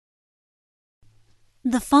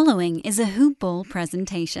The following is a Hoop Ball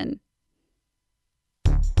presentation.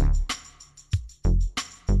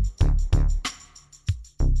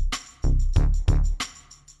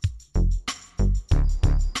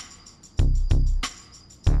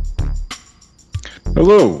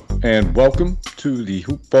 Hello, and welcome to the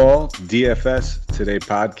Hoop Ball DFS Today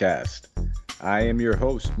podcast. I am your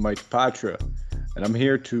host, Mike Patra, and I'm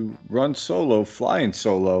here to run solo, flying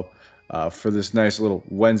solo, for this nice little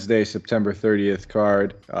Wednesday, September 30th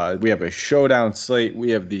card. We have a showdown slate.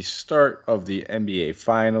 We have the start of the NBA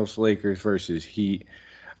Finals, Lakers versus Heat.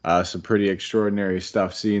 Some pretty extraordinary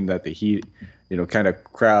stuff, seeing that the Heat, kind of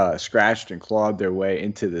scratched and clawed their way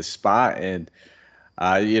into this spot. And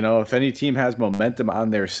if any team has momentum on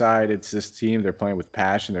their side, it's this team. They're playing with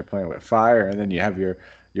passion. They're playing with fire. And then you have your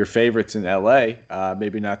favorites in LA.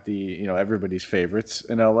 Maybe not the everybody's favorites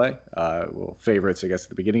in LA. Favorites, I guess, at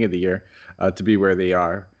the beginning of the year to be where they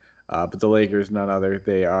are. But the Lakers, none other.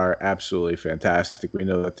 They are absolutely fantastic. We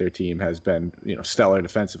know that their team has been stellar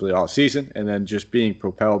defensively all season, and then just being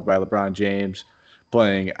propelled by LeBron James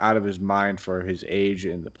playing out of his mind for his age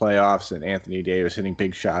in the playoffs, and Anthony Davis hitting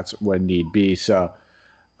big shots when need be. So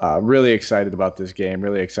really excited about this game,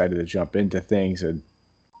 really excited to jump into things. And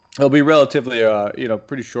it'll be relatively,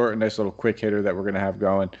 pretty short and nice little quick hitter that we're going to have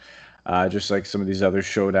going. Just like some of these other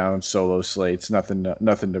showdown solo slates, nothing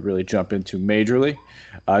to really jump into majorly.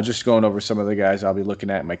 Just going over some of the guys I'll be looking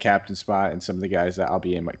at in my captain spot and some of the guys that I'll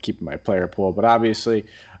be keeping my player pool. But obviously,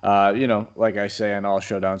 like I say on all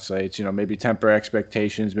showdown slates, maybe temper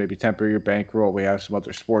expectations, maybe temper your bankroll. We have some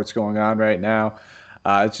other sports going on right now.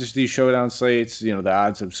 It's just these showdown slates, the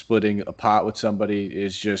odds of splitting a pot with somebody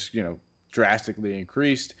is just, drastically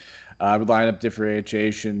increased. Lineup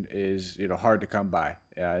differentiation is, hard to come by,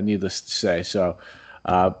 needless to say. So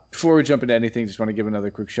before we jump into anything, just want to give another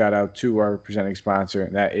quick shout out to our presenting sponsor,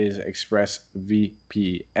 and that is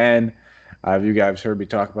ExpressVPN. You guys heard me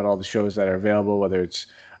talk about all the shows that are available, whether it's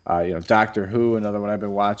Doctor Who. Another one I've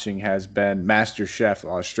been watching has been MasterChef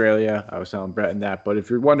Australia. I was telling Brett in that. But if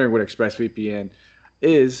you're wondering what ExpressVPN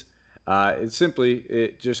is,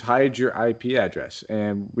 it just hides your IP address.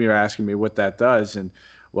 And you're asking me what that does. And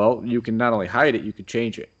well, you can not only hide it, you can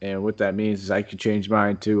change it. And what that means is I can change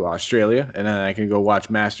mine to Australia, and then I can go watch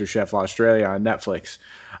MasterChef Australia on Netflix.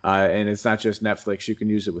 And it's not just Netflix. You can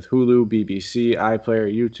use it with Hulu, BBC,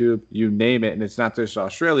 iPlayer, YouTube, you name it. And it's not just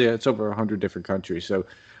Australia. It's over 100 different countries. So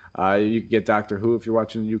you can get Doctor Who if you're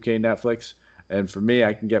watching the UK Netflix. And for me,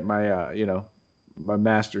 I can get my, my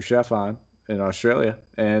MasterChef on in Australia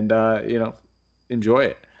and, enjoy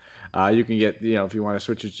it. You can get, if you want to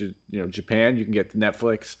switch it to, Japan, you can get the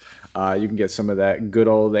Netflix. You can get some of that good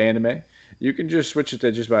old anime. You can just switch it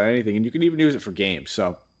to just about anything, and you can even use it for games.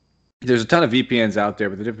 So there's a ton of VPNs out there,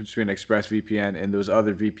 but the difference between ExpressVPN and those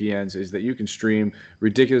other VPNs is that you can stream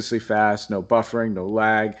ridiculously fast, no buffering, no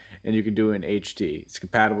lag, and you can do it in HD. It's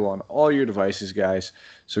compatible on all your devices, guys.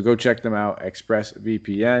 So go check them out,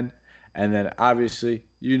 ExpressVPN. And then obviously,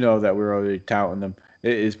 that we're already touting them.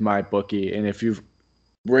 It is MyBookie, and if you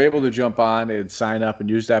were able to jump on and sign up and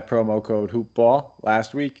use that promo code HoopBall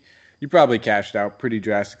last week, you probably cashed out pretty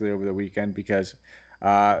drastically over the weekend because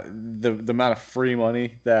the amount of free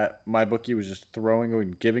money that MyBookie was just throwing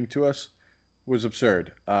and giving to us was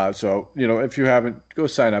absurd. So if you haven't, go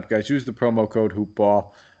sign up, guys. Use the promo code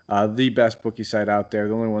HoopBall, the best bookie site out there,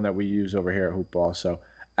 the only one that we use over here at HoopBall. So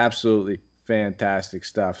absolutely fantastic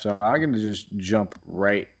stuff. So I'm going to just jump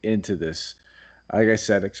right into this. Like I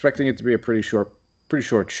said, expecting it to be a pretty short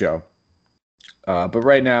show. But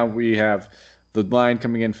right now we have the line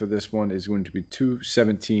coming in for this one is going to be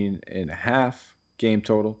 217.5 game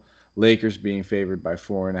total. Lakers being favored by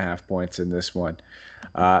 4.5 points in this one.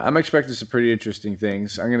 I'm expecting some pretty interesting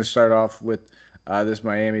things. I'm going to start off with this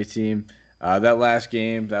Miami team. That last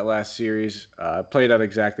game, that last series, played out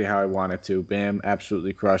exactly how I wanted to. Bam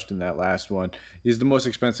absolutely crushed in that last one. He's the most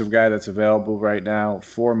expensive guy that's available right now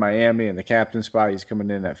for Miami in the captain spot. He's coming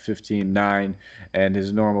in at 15.9, and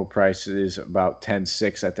his normal price is about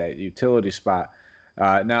 10.6 at that utility spot.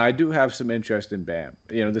 Now, I do have some interest in Bam.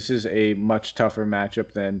 This is a much tougher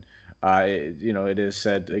matchup than it is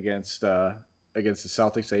said against the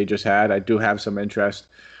Celtics that he just had. I do have some interest.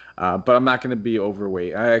 But I'm not going to be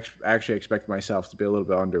overweight. I actually expect myself to be a little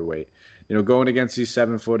bit underweight. Going against these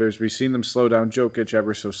 7-footers, we've seen them slow down Jokic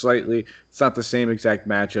ever so slightly. It's not the same exact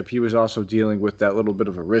matchup. He was also dealing with that little bit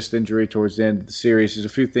of a wrist injury towards the end of the series. There's a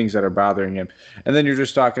few things that are bothering him. And then you're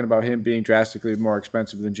just talking about him being drastically more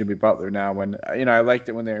expensive than Jimmy Butler now when, I liked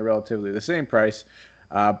it when they were relatively the same price.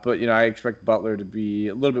 But I expect Butler to be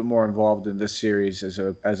a little bit more involved in this series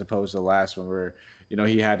as opposed to the last one, where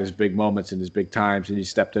he had his big moments and his big times, and he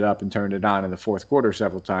stepped it up and turned it on in the fourth quarter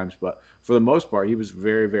several times. But for the most part, he was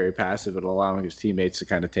very, very passive at allowing his teammates to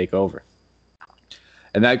kind of take over.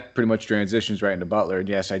 And that pretty much transitions right into Butler. And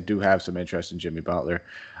yes, I do have some interest in Jimmy Butler.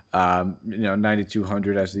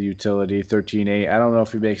 9,200 as the utility, 13.8. I don't know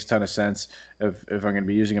if he makes a ton of sense if I'm going to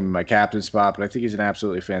be using him in my captain spot, but I think he's an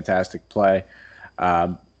absolutely fantastic play.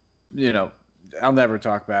 I'll never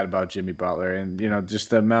talk bad about Jimmy Butler. And, just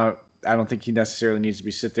the amount, I don't think he necessarily needs to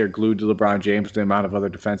be sit there glued to LeBron James with the amount of other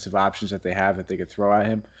defensive options that they have that they could throw at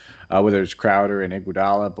him, whether it's Crowder and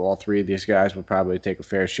Iguodala. But all three of these guys will probably take a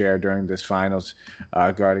fair share during this finals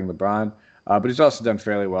guarding LeBron. But he's also done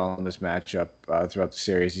fairly well in this matchup throughout the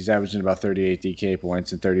series. He's averaging about 38 DK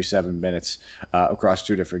points in 37 minutes across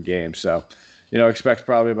two different games. So, expect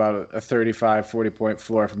probably about a 35, 40-point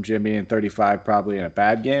floor from Jimmy and 35 probably in a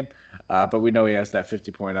bad game. But we know he has that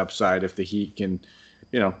 50-point upside if the Heat can,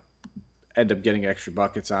 end up getting extra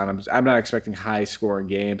buckets on him. I'm not expecting high-scoring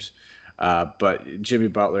games. But Jimmy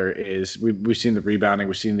Butler we've seen the rebounding,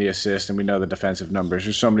 we've seen the assist, and we know the defensive numbers.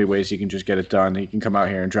 There's so many ways he can just get it done. He can come out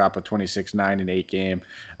here and drop a 26, 9, and 8 game.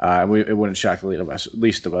 It wouldn't shock the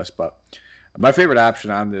least of us. But my favorite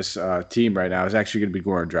option on this team right now is actually going to be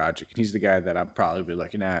Goran Dragic. He's the guy that I'm probably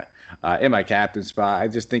looking at in my captain spot. I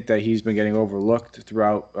just think that he's been getting overlooked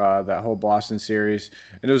throughout that whole Boston series.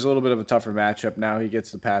 And it was a little bit of a tougher matchup. Now he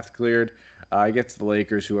gets the path cleared. He gets the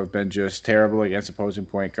Lakers, who have been just terrible against opposing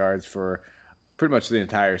point guards for pretty much the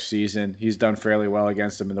entire season. He's done fairly well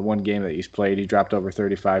against them in the one game that he's played. He dropped over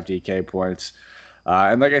 35 DK points.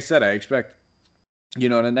 And like I said, I expect,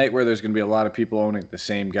 in a night where there's going to be a lot of people owning the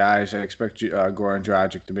same guys, I expect Goran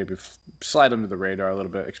Dragic to maybe slide under the radar a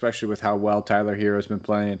little bit, especially with how well Tyler Hero's been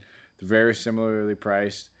playing. They're very similarly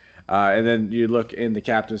priced. And then you look in the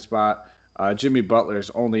captain spot, Jimmy Butler is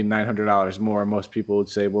only $900 more. Most people would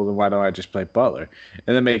say, well, then why don't I just play Butler?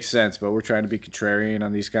 And that makes sense, but we're trying to be contrarian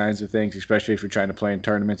on these kinds of things, especially if you're trying to play in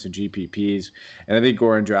tournaments and GPPs. And I think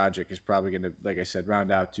Goran Dragic is probably going to, like I said,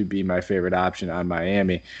 round out to be my favorite option on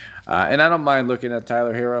Miami. And I don't mind looking at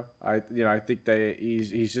Tyler Hero. I think that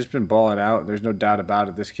he's just been balling out. There's no doubt about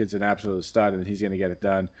it. This kid's an absolute stud, and he's going to get it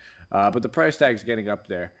done. But the price tag's getting up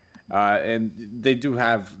there. And they do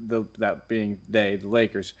have, the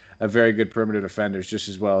Lakers, have very good perimeter defenders just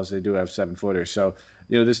as well as they do have 7-footers. So,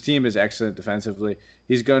 this team is excellent defensively.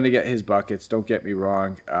 He's going to get his buckets, don't get me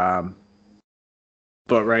wrong.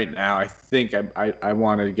 But right now, I think I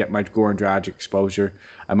want to get my Goran Dragic exposure.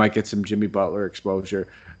 I might get some Jimmy Butler exposure.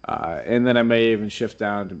 And then I may even shift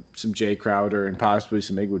down to some Jay Crowder and possibly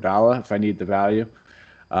some Iguodala if I need the value.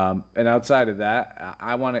 And outside of that,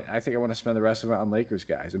 I think I want to spend the rest of it on Lakers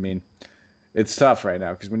guys. I mean, it's tough right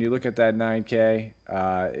now because when you look at that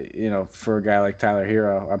 9K, for a guy like Tyler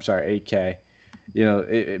Hero, 8K,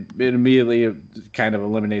 it immediately kind of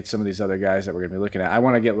eliminates some of these other guys that we're going to be looking at. I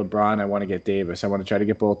want to get LeBron. I want to get Davis. I want to try to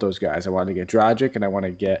get both those guys. I want to get Dragic, and I want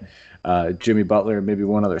to get Jimmy Butler and maybe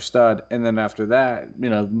one other stud. And then after that,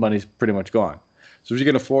 the money's pretty much gone. So if you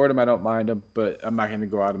can afford him, I don't mind him, but I'm not going to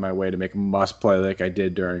go out of my way to make a must play like I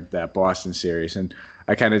did during that Boston series. And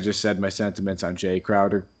I kind of just said my sentiments on Jay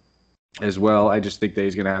Crowder as well. I just think that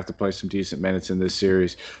he's going to have to play some decent minutes in this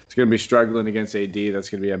series. It's going to be struggling against AD. That's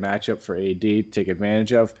going to be a matchup for AD to take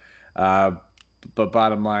advantage of. But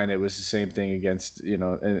bottom line, it was the same thing against,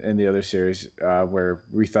 in the other series where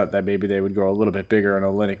we thought that maybe they would go a little bit bigger and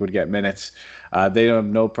Olynyk would get minutes. They don't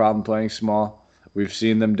have no problem playing small. We've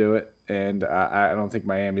seen them do it. And I don't think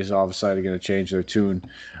Miami's all of a sudden going to change their tune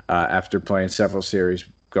after playing several series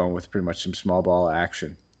going with pretty much some small ball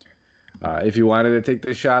action. If you wanted to take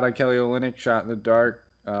the shot on Kelly Olynyk, shot in the dark,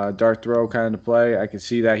 dart throw kind of play, I could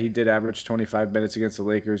see that. He did average 25 minutes against the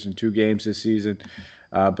Lakers in 2 games this season.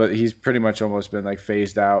 But he's pretty much almost been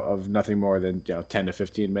phased out of nothing more than 10 to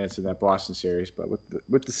 15 minutes in that Boston series. But with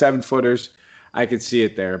the 7-footers, I could see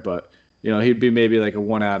it there. But he'd be maybe a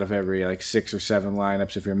 1 out of every 6 or 7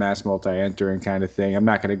 lineups if you're mass multi-entering kind of thing. I'm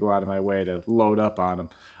not going to go out of my way to load up on him.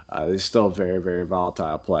 It's still a very, very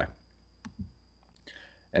volatile play.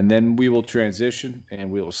 And then we will transition and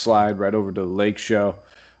we will slide right over to the Lake Show.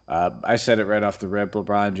 I said it right off the rip,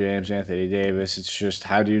 LeBron James, Anthony Davis. It's just,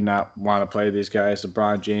 how do you not want to play these guys?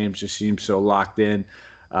 LeBron James just seems so locked in,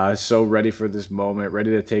 so ready for this moment,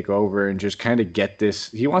 ready to take over and just kind of get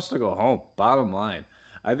this. He wants to go home, bottom line.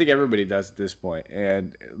 I think everybody does at this point.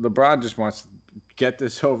 And LeBron just wants to get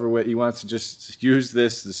this over with. He wants to just use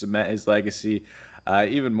this to cement his legacy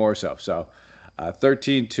even more so. So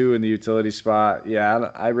 13-2 in the utility spot.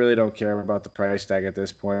 Yeah, I really don't care about the price tag at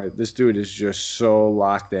this point. This dude is just so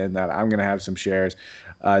locked in that I'm going to have some shares.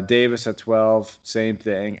 Davis at 12, same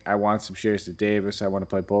thing. I want some shares to Davis. I want to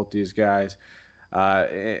play both these guys.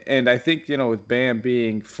 And I think, with Bam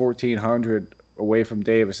being 1,400 away from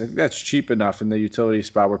Davis, I think that's cheap enough in the utility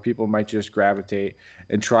spot where people might just gravitate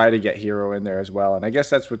and try to get Hero in there as well. And I guess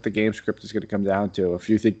that's what the game script is going to come down to. If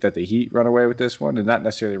you think that the Heat run away with this one, and not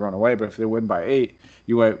necessarily run away, but if they win by 8,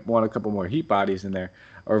 you might want a couple more Heat bodies in there,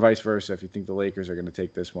 or vice versa if you think the Lakers are going to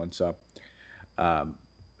take this one. So,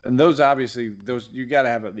 and those you got to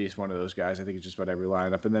have at least one of those guys. I think it's just about every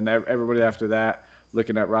lineup. And then everybody after that,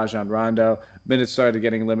 looking at Rajon Rondo, minutes started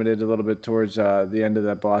getting limited a little bit towards the end of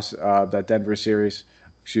that Denver series.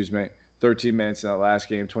 13 minutes in that last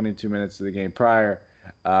game, 22 minutes of the game prior.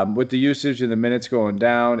 With the usage and the minutes going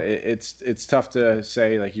down, it's tough to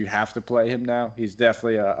say like you have to play him now. He's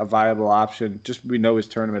definitely a viable option. Just we know his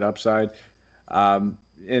tournament upside. And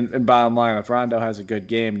bottom line, if Rondo has a good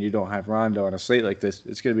game and you don't have Rondo on a slate like this,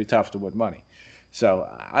 it's going to be tough to win money. So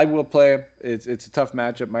I will play him. It's a tough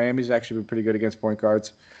matchup. Miami's actually been pretty good against point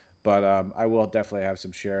guards, but I will definitely have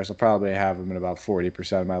some shares. I'll probably have him in about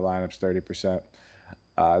 40% of my lineups,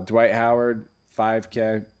 30%. Dwight Howard,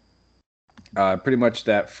 5K. Pretty much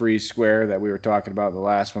that free square that we were talking about in the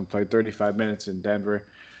last one. Played 35 minutes in Denver.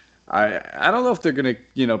 I don't know if they're going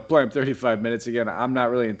to, play him 35 minutes again. I'm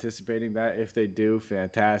not really anticipating that. If they do,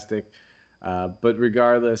 fantastic. But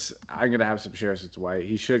regardless, I'm going to have some shares with Dwight.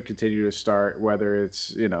 He should continue to start, whether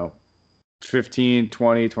it's, 15,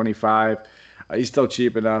 20, 25. He's still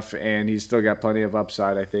cheap enough, and he's still got plenty of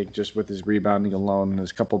upside, I think, just with his rebounding alone and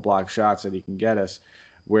his couple block shots that he can get us.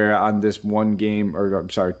 Where on this one game,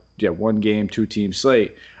 2-team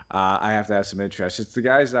slate, I have to have some interest. It's the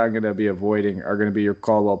guys that I'm going to be avoiding are going to be your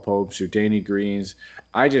Caldwell Popes, your Danny Greens.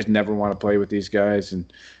 I just never want to play with these guys.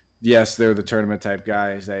 And yes, they're the tournament type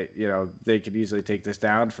guys that, they could easily take this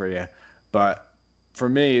down for you. But for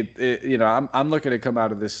me, I'm looking to come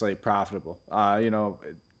out of this slate profitable.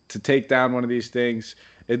 To take down one of these things,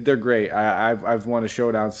 they're great. I've won a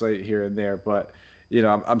showdown slate here and there, but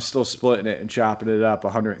I'm still splitting it and chopping it up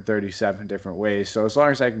 137 different ways. So as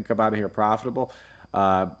long as I can come out of here profitable,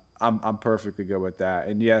 I'm perfectly good with that.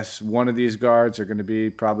 And yes, one of these guards are going to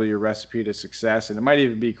be probably your recipe to success, and it might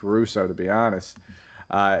even be Caruso, to be honest.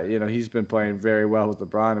 He's been playing very well with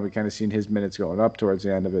LeBron, and we kind of seen his minutes going up towards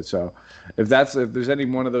the end of it. So if there's any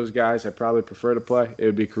one of those guys I probably prefer to play, it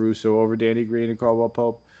would be Caruso over Danny Green and Caldwell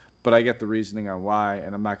Pope. But I get the reasoning on why,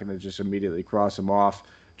 and I'm not going to just immediately cross them off.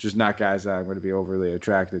 Just not guys that I'm going to be overly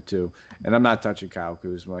attracted to. And I'm not touching Kyle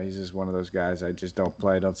Kuzma. He's just one of those guys I just don't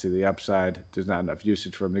play. I don't see the upside. There's not enough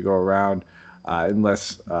usage for him to go around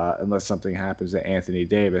unless something happens to Anthony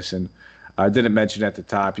Davis. And I didn't mention at the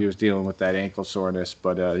top he was dealing with that ankle soreness,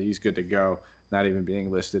 but he's good to go, not even being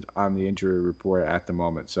listed on the injury report at the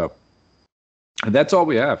moment. So that's all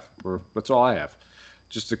we have. That's all I have.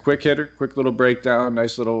 Just a quick hitter, quick little breakdown,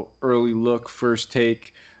 nice little early look, first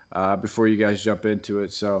take. Before you guys jump into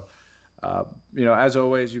it. So, as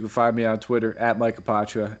always, you can find me on Twitter at Mike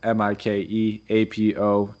Apotria,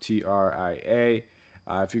 MikeApotria.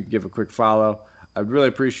 If you can give a quick follow, I'd really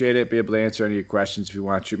appreciate it. Be able to answer any of your questions. If you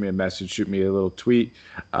want, shoot me a message, shoot me a little tweet.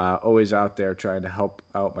 Always out there trying to help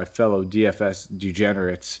out my fellow DFS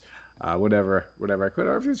degenerates, whatever I could.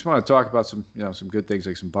 Or if you just want to talk about some good things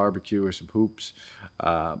like some barbecue or some hoops,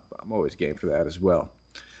 I'm always game for that as well.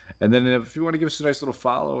 And then if you want to give us a nice little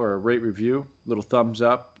follow or a rate review, little thumbs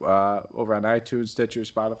up over on iTunes, Stitcher,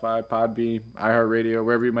 Spotify, Podbean, iHeartRadio,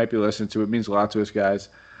 wherever you might be listening to. It means a lot to us, guys.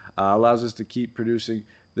 Allows us to keep producing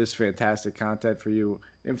this fantastic content for you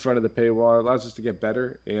in front of the paywall. It allows us to get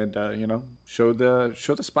better and, show the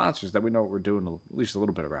sponsors that we know what we're doing at least a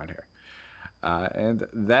little bit around here. And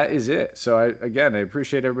that is it. So, I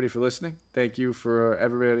appreciate everybody for listening. Thank you for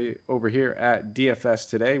everybody over here at DFS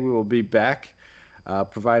Today. We will be back.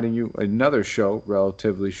 Providing you another show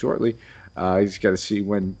relatively shortly. You just got to see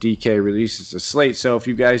when DK releases the slate. So if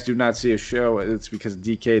you guys do not see a show, it's because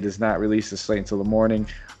DK does not release the slate until the morning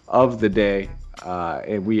of the day,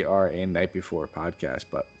 and we are a night before podcast.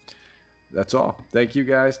 But that's all. Thank you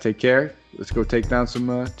guys. Take care. Let's go take down some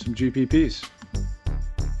GPPs.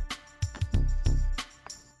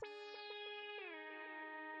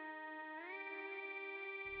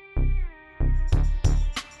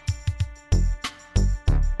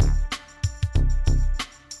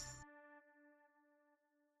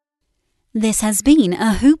 This has been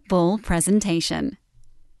a Hoop Ball presentation.